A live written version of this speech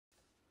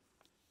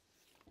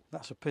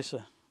That's a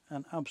pisser,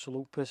 an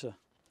absolute pisser.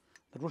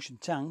 The Russian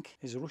tank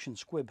is a Russian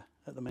squib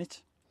at the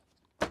minute.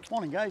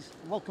 Morning guys,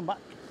 welcome back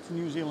to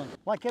New Zealand.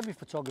 Like every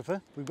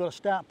photographer, we've got a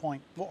start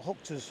point. What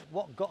hooked us,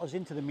 what got us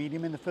into the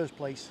medium in the first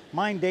place.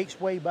 Mine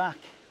dates way back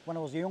when I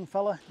was a young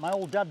fella. My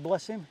old dad,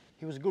 bless him,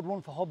 he was a good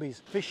one for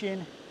hobbies.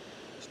 Fishing,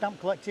 stamp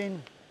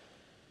collecting,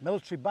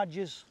 military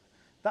badges,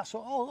 that's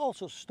all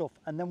sorts of stuff.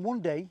 And then one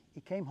day he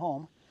came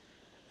home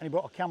and he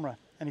brought a camera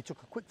and he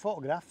took a quick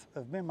photograph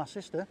of me and my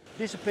sister,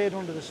 disappeared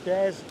under the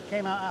stairs,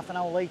 came out half an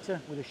hour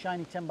later with a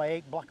shiny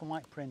 10x8 black and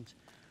white print.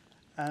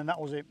 And that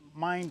was it,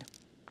 mind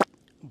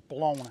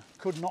blown.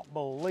 Could not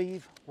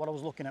believe what I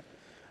was looking at.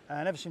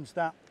 And ever since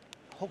that,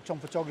 hooked on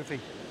photography.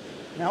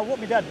 Now what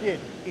my dad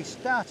did, he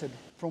started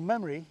from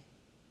memory,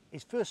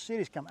 his first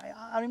series camera.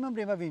 I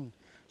remember him having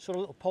sort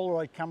of little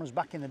Polaroid cameras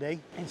back in the day,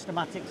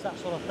 Instamatics, that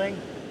sort of thing.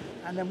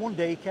 And then one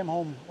day he came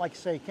home, like I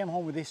say, he came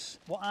home with this,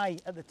 what I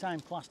at the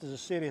time classed as a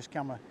serious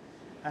camera.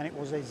 And it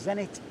was a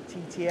Zenit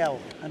TTL,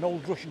 an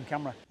old Russian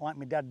camera, like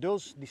my dad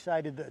does.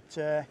 Decided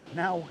that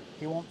now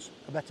he wants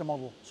a better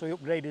model. So he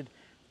upgraded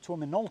to a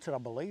Minolta, I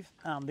believe.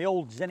 And the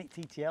old Zenit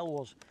TTL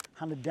was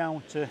handed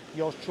down to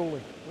yours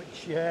truly,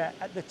 which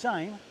at the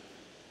time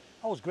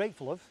I was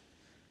grateful of,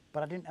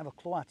 but I didn't have a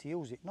clue how to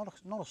use it, not a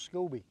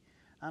Scooby.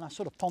 And I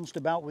sort of ponced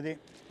about with it,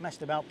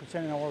 messed about,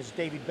 pretending I was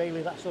David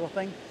Bailey, that sort of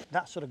thing.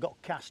 That sort of got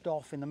cast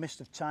off in the mist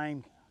of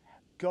time.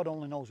 God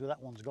only knows where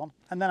that one's gone.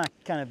 And then I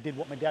kind of did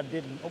what my dad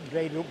did and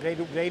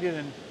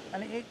upgraded,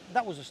 and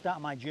that was the start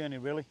of my journey,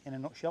 really, in a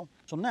nutshell.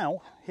 So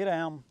now, here I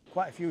am,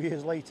 quite a few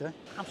years later,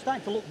 I'm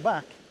starting to look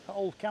back at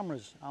old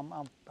cameras.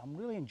 I'm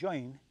really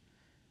enjoying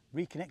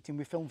reconnecting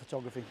with film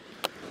photography,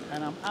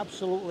 and I'm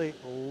absolutely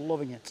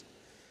loving it.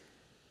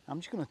 I'm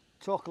just going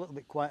to talk a little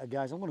bit quieter,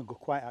 guys. I'm going to go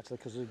quiet, actually,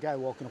 because there's a guy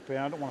walking up here,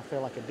 and I don't want to feel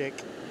like a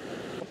dick.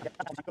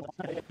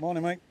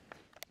 Morning, mate.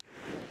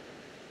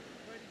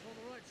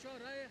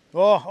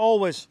 Oh,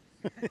 always.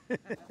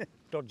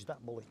 Dodge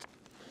that bullet.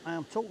 I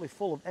am totally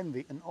full of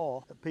envy and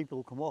awe that people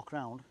who can walk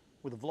around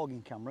with a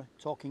vlogging camera,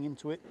 talking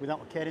into it without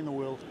a care in the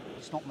world.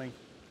 It's not me.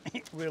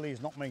 It really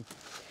is not me.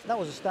 That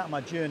was the start of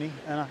my journey,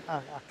 and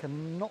I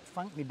cannot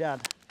thank my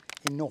dad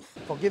enough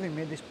for giving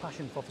me this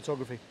passion for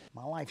photography.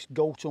 My life's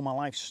go-to, my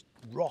life's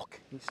rock.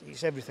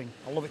 It's everything.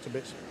 I love it to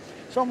bits.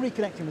 So I'm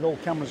reconnecting with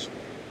old cameras,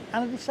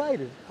 and I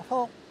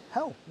thought,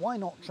 hell, why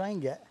not try and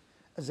get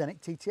a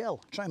Zenit TTL,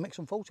 try and make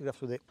some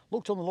photographs with it.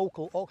 Looked on the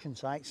local auction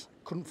sites,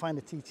 couldn't find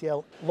a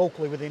TTL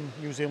locally within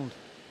New Zealand.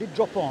 Did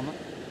drop on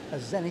a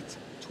Zenit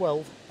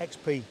 12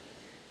 XP,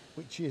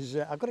 which is,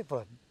 I got it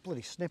for a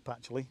bloody snip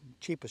actually,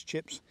 cheap as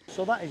chips.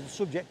 So that is the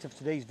subject of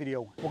today's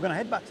video. We're going to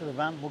head back to the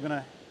van, we're going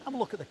to have a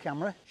look at the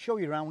camera, show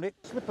you around it,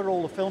 slip a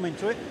roll of film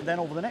into it, and then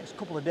over the next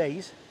couple of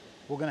days,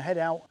 we're going to head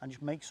out and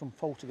just make some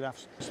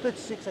photographs. There's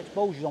 36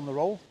 exposures on the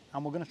roll,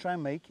 and we're going to try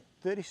and make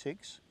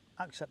 36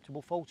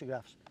 acceptable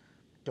photographs.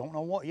 Don't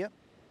know what yet,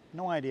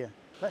 no idea.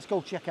 Let's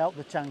go check out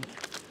the tank.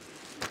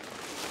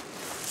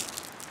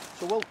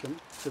 So welcome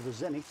to the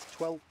Zenit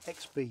 12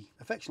 XP,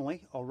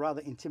 affectionately or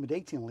rather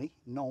intimidatingly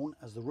known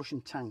as the Russian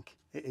tank.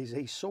 It is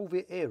a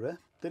Soviet era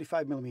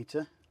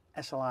 35mm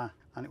SLR,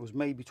 and it was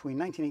made between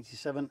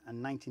 1987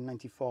 and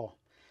 1994.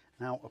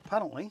 Now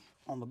apparently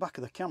on the back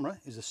of the camera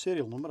is a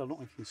serial number. I don't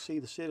know if you can see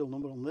the serial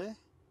number on there,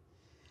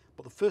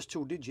 but the first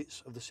two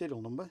digits of the serial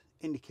number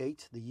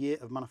indicate the year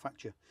of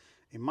manufacture.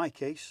 In my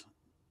case,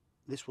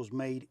 this was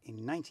made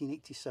in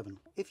 1987.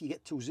 If you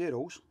get two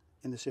zeros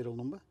in the serial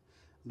number,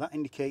 that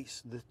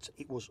indicates that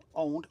it was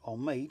owned or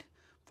made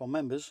for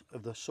members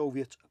of the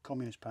Soviet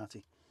Communist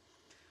Party.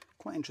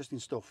 Quite interesting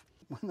stuff.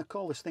 When they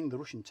call this thing the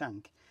Russian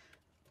tank,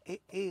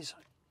 it is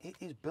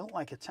built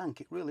like a tank.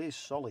 It really is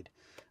solid.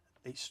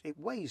 It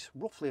weighs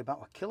roughly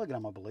about 1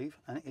 kilogram, I believe,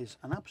 and it is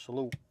an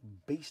absolute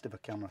beast of a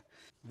camera.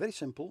 Very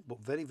simple, but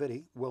very,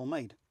 very well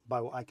made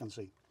by what I can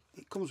see.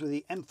 It comes with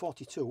the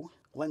M42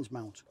 lens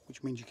mount,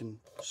 which means you can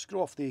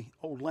screw off the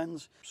old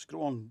lens,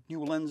 screw on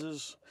new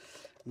lenses.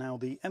 Now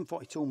the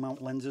M42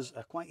 mount lenses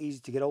are quite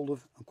easy to get hold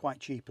of and quite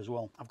cheap as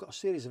well. I've got a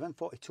series of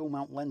M42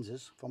 mount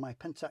lenses for my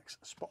Pentax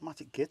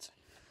Spotmatic kit,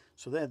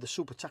 so they're the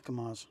Super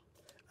Takumars,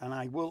 and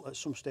I will at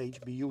some stage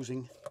be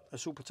using a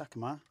Super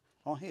Takumar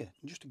on here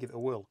just to give it a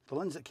whirl. The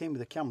lens that came with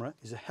the camera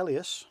is a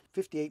Helios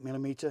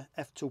 58mm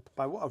f2.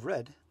 By what I've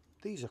read,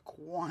 these are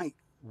quite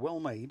well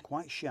made,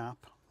 quite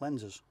sharp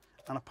lenses,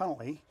 and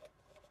apparently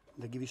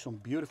they give you some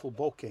beautiful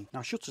bokeh.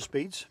 Now shutter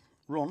speeds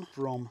run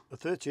from the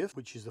 30th,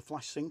 which is the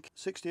flash sync,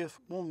 60th,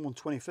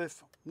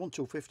 1/125th,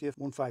 1/250th,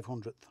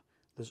 1/500th.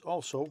 There's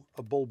also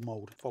a bulb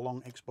mode for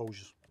long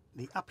exposures.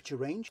 The aperture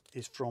range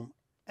is from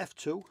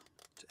f2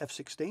 to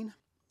f16.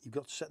 You've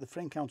got to set the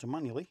frame counter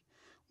manually,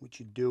 which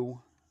you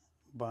do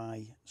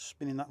by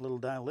spinning that little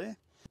dial there.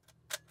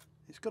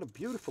 It's got a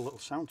beautiful little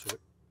sound to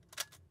it.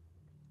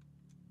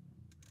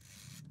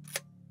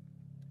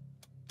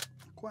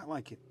 I quite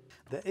like it.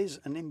 There is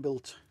an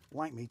inbuilt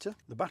light meter.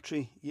 The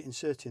battery you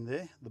insert in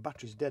there, the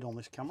battery's dead on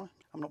this camera.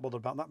 I'm not bothered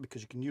about that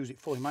because you can use it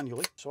fully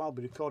manually. So I'll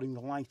be recording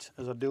the light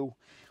as I do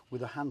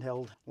with a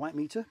handheld light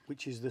meter,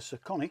 which is the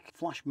Sekonic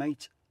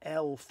Flashmate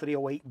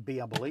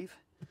L308B, I believe.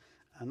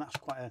 and that's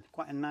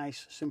quite a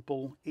nice,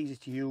 simple, easy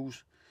to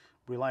use,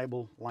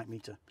 reliable light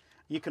meter.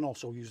 You can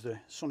also use the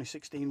Sunny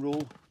 16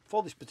 rule.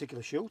 For this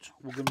particular shoot,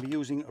 we're going to be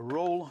using a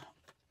roll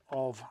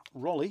of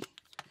Rolly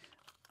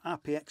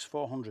RPX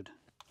 400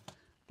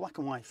 black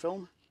and white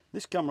film.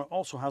 This camera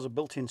also has a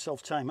built-in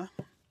self-timer,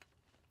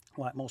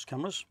 like most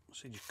cameras.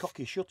 So you just cock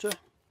your shutter,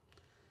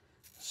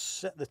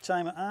 set the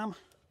timer arm,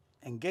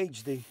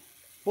 engage the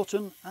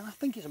button, and I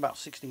think it's about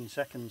 16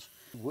 seconds.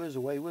 Whiz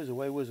away, whiz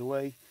away, whiz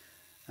away,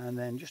 and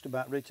then just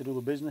about ready to do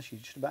the business.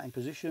 You're just about in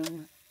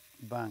position,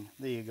 bang,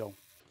 there you go.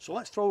 So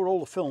let's throw a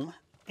roll of film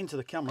into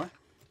the camera.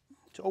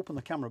 To open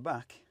the camera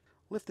back,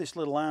 lift this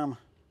little arm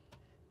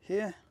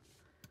here,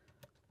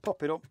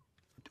 pop it up.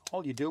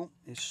 All you do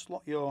is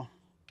slot your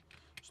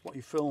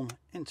film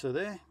into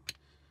there,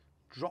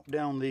 drop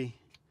down the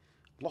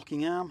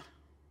locking arm,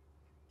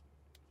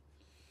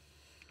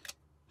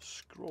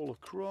 scroll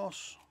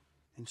across,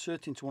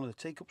 insert into one of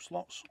the take-up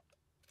slots,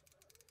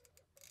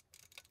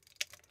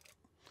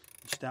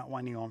 and start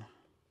winding on,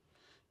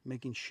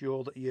 making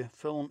sure that your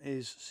film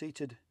is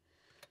seated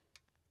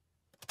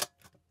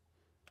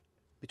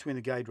between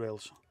the guide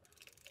rails.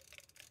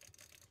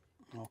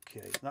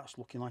 Okay, that's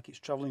looking like it's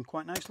travelling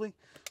quite nicely.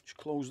 Just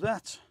close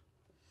that.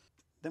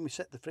 Then we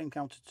set the frame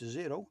counter to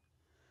 0,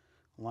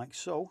 like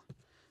so,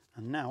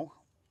 and now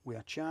we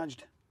are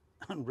charged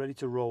and ready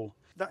to roll.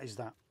 That is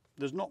that.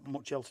 There's not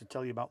much else to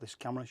tell you about this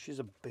camera. She's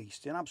a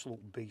beast, an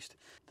absolute beast.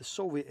 The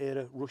Soviet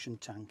era Russian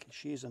tank.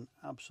 She is an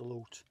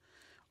absolute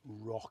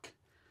rock.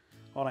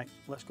 All right,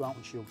 let's go out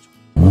and shoot.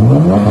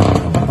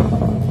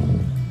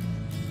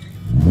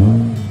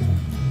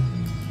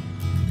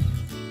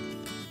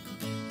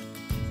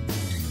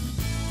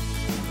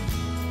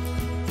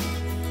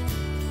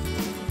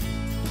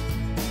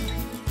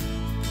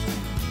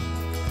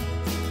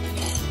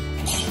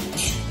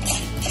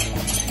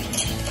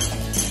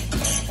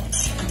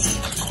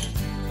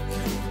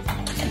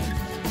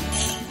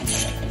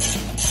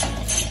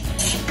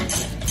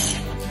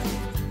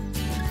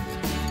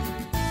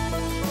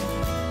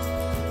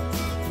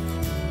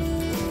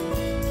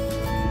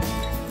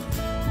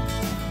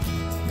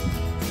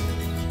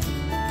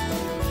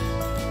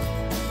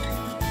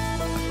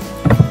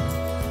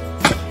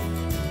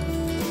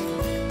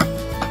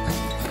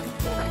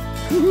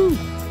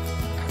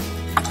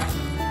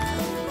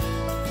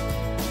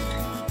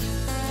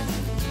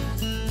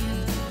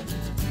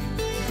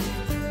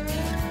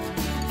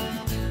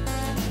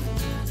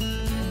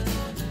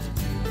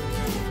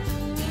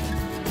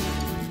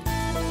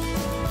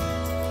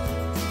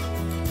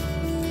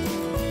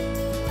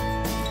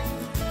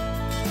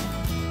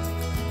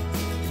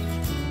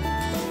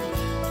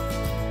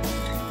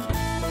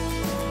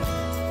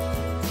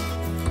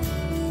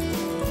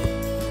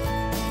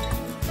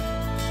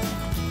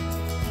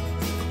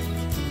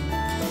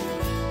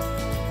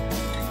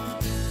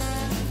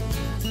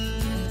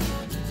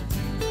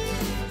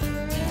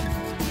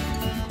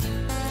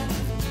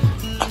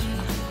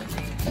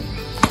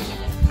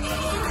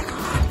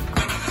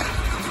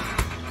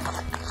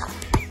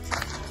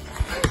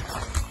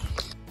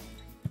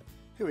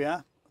 Here we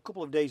are, a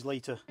couple of days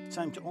later,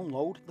 time to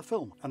unload the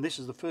film. And this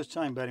is the first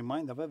time, bear in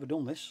mind, I've ever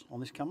done this on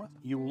this camera.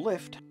 You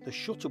lift the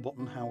shutter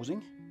button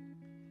housing.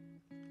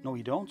 No,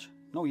 you don't.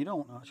 No, you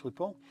don't, actually,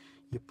 Paul.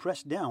 You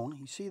press down,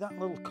 you see that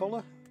little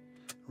collar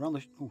around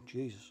the... Oh,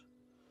 Jesus.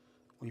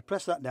 When you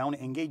press that down,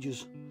 it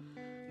engages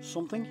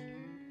something.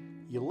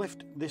 You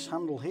lift this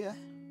handle here,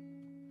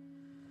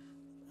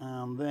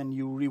 and then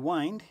you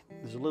rewind.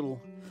 There's a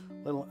little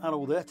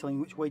arrow there telling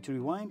you which way to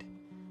rewind,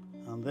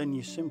 and then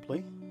you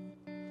simply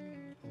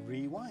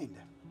rewind,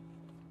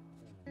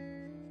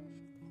 and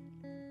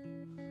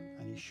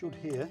you should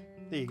hear,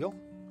 there you go,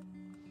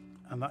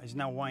 and that is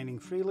now winding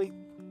freely,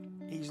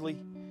 easily.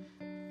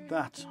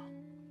 That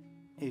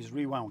is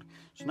rewound.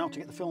 So now to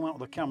get the film out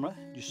of the camera,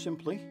 just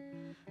simply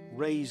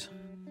raise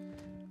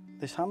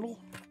this handle,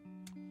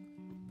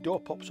 door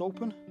pops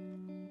open,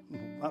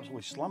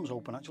 absolutely slams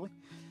open actually,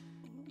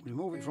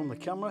 remove it from the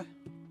camera,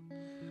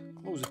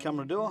 close the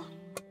camera door.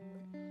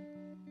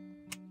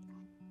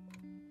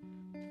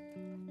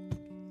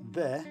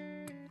 There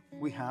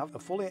we have a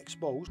fully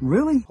exposed,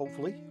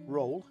 hopefully,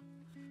 roll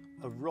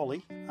of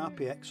Rolly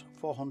RPX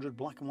 400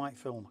 black and white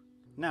film.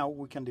 Now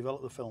we can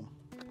develop the film.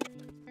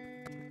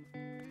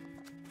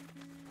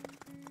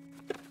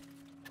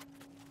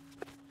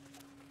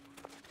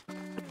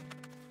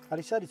 I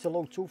decided to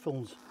load two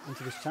films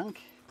into this tank,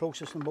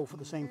 process them both at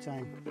the same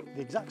time.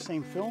 The exact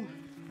same film,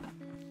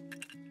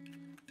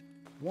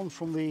 one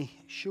from the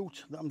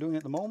shoot that I'm doing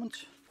at the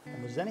moment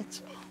on the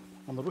Zenit,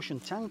 on the Russian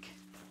tank.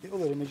 The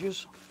other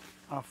images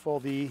are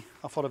for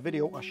a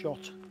video I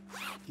shot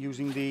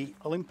using the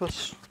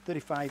Olympus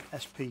 35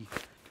 SP.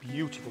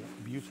 Beautiful,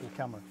 beautiful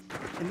camera.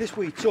 In this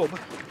wee tub,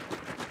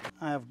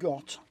 I have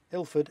got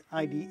Ilford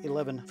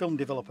ID11 film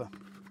developer.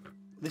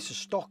 This is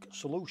stock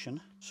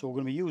solution, so we're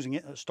going to be using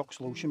it as stock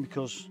solution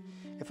because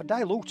if I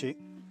dilute it,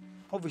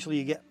 obviously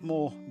you get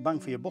more bang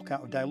for your buck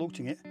out of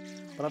diluting it,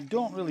 but I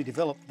don't really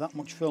develop that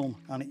much film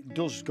and it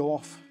does go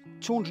off.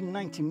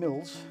 290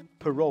 mils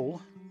per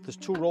roll. There's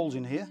two rolls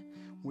in here.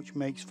 which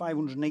makes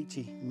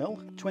 580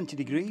 mil, 20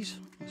 degrees.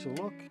 Let's have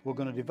a look. We're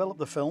going to develop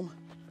the film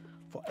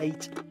for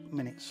 8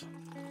 minutes.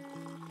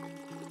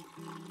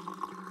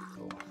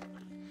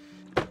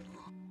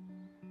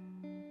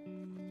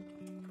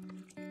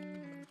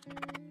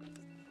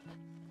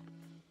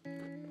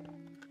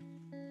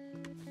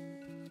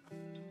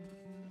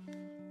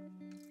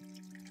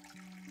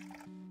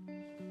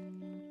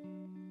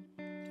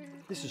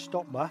 This is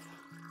Stop Bath,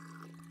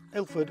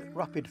 Ilford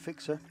Rapid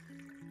Fixer,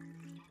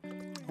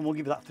 and we'll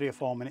give that 3 or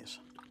 4 minutes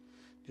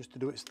just to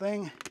do its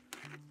thing.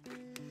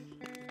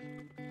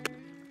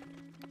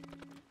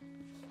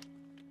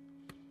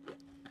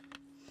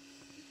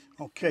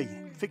 Okay,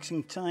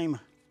 fixing time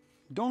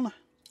done,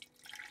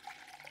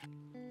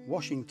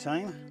 washing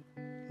time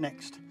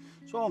next.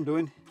 So all I'm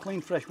doing,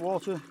 clean fresh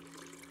water.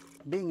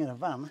 Being in a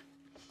van,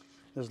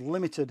 there's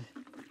limited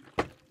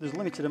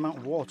amount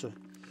of water.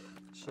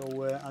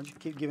 So I'll just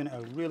keep giving it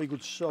a really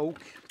good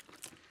soak.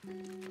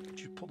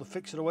 Just put the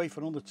fixer away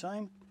for another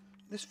time.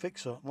 This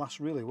fixer lasts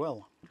really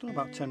well. I've done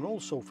about 10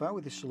 rolls so far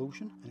with this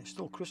solution and it's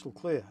still crystal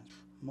clear.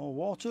 More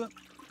water.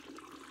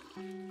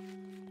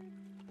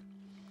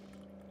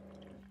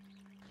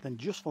 Then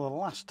just for the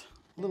last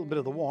little bit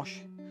of the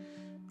wash,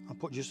 I'll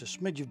put just a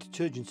smidge of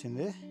detergent in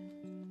there.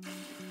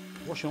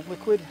 Washing up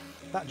liquid.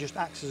 That just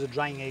acts as a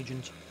drying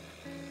agent.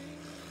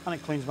 And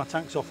it cleans my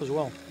tanks off as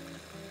well.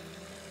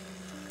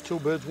 2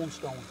 birds, 1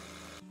 stone.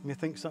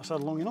 Methinks that's had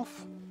long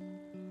enough.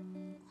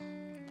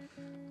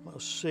 Let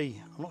us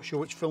see. I'm not sure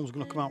which film's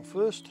going to come out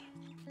first.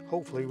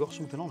 Hopefully we've got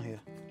something on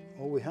here.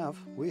 Oh, we have.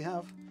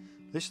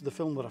 This is the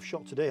film that I've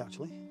shot today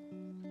actually.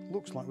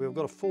 Looks like we've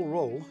got a full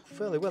roll,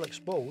 fairly well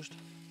exposed.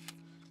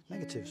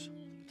 Negatives.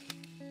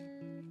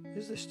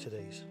 Is this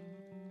today's?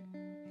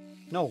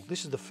 No,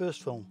 this is the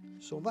first film.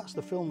 So that's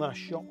the film that I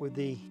shot with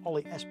the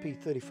Ollie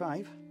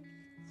SP35.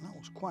 That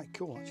looks quite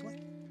cool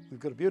actually. We've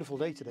got a beautiful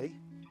day today.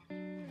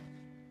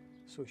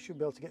 So we should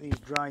be able to get these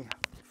dry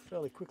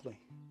fairly quickly.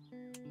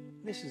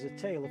 This is a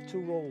tale of 2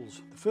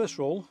 rolls. The first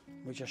roll,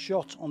 which I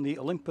shot on the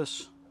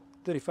Olympus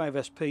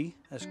 35 SP,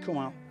 has come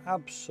out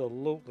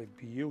absolutely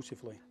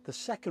beautifully. The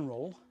second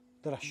roll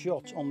that I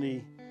shot on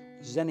the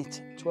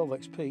Zenith 12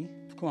 XP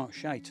have come out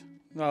shite.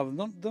 No,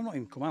 they've not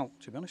even come out,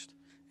 to be honest.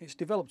 It's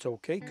developed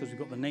okay because we've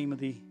got the name of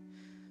the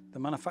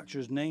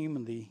manufacturer's name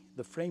and the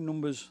frame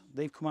numbers.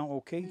 They've come out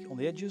okay on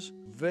the edges.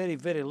 Very,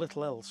 very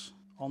little else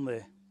on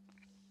there.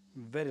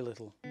 Very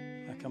little.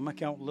 I can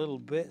make out little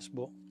bits,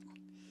 but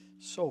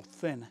so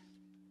thin.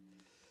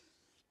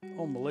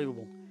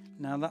 Unbelievable.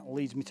 Now that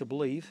leads me to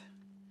believe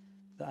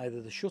that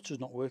either the shutter's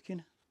not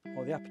working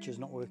or the aperture's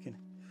not working.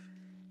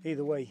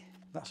 Either way,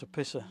 that's a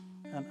pisser,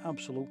 an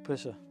absolute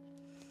pisser.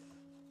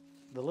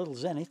 The little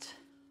Zenith,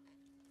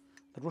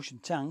 the Russian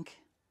tank,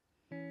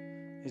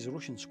 is a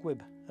Russian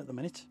squib at the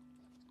minute.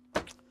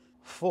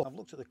 I've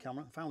looked at the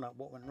camera and found out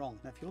what went wrong.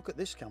 Now if you look at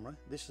this camera,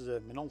 this is a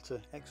Minolta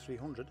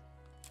X300.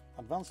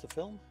 Advance the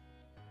film,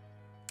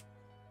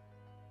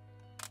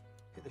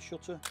 hit the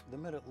shutter, the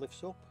mirror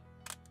lifts up,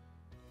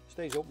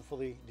 stays open for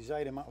the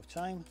desired amount of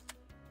time,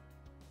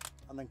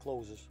 and then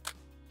closes.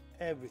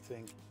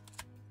 Everything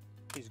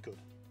is good.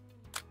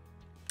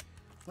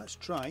 Let's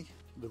try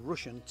the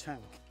Russian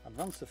tank.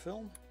 Advance the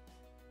film,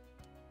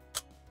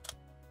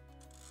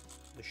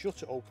 the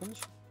shutter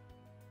opens,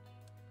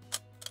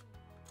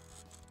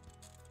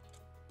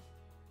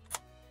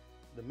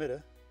 the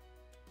mirror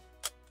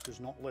does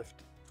not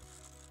lift.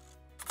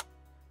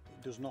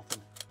 It does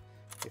nothing.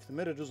 If the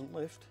mirror doesn't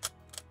lift,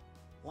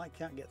 light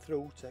can't get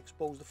through to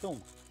expose the film.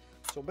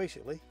 So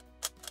basically,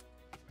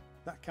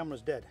 that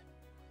camera's dead.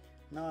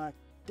 Now I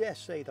dare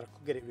say that I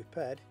could get it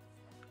repaired.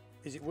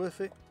 Is it worth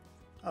it?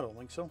 I don't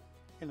think so.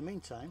 In the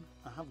meantime,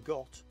 I have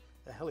got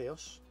a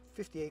Helios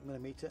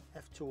 58mm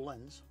f2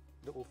 lens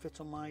that will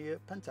fit on my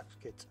Pentax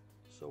kit.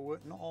 So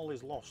not all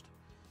is lost,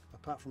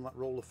 apart from that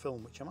roll of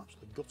film, which I'm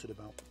absolutely gutted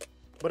about.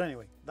 But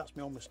anyway, that's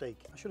my own mistake.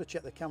 I should have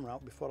checked the camera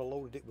out before I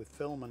loaded it with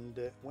film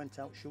and went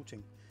out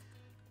shooting.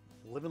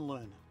 Live and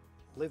learn.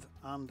 Live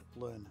and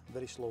learn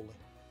very slowly.